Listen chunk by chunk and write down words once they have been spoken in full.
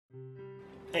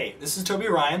Hey, this is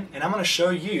TobyRyan, and I'm going to show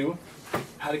you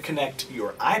how to connect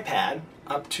your iPad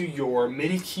up to your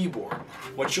MIDI keyboard.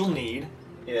 What you'll need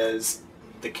is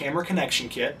the camera connection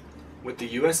kit with the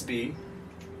USB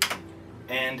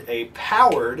and a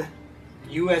powered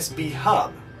USB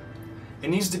hub. It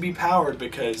needs to be powered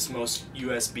because most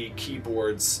USB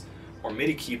keyboards or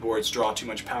MIDI keyboards draw too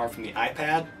much power from the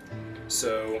iPad,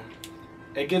 so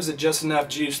it gives it just enough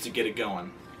juice to get it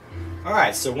going.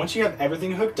 Alright, so once you have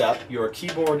everything hooked up, your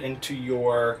keyboard into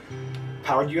your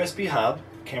powered USB hub,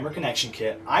 camera connection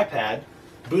kit, iPad,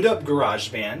 boot up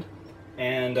GarageBand,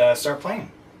 and start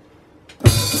playing.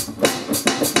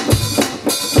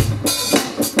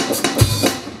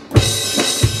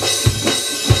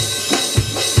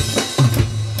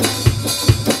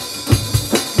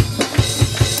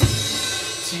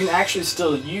 So you can actually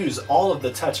still use all of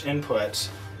the touch input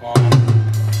on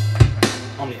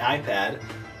the iPad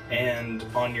and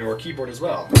on your keyboard as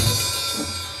well.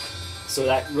 So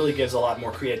that really gives a lot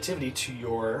more creativity to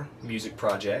your music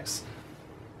projects.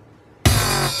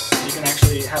 You can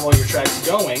actually have all your tracks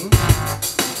going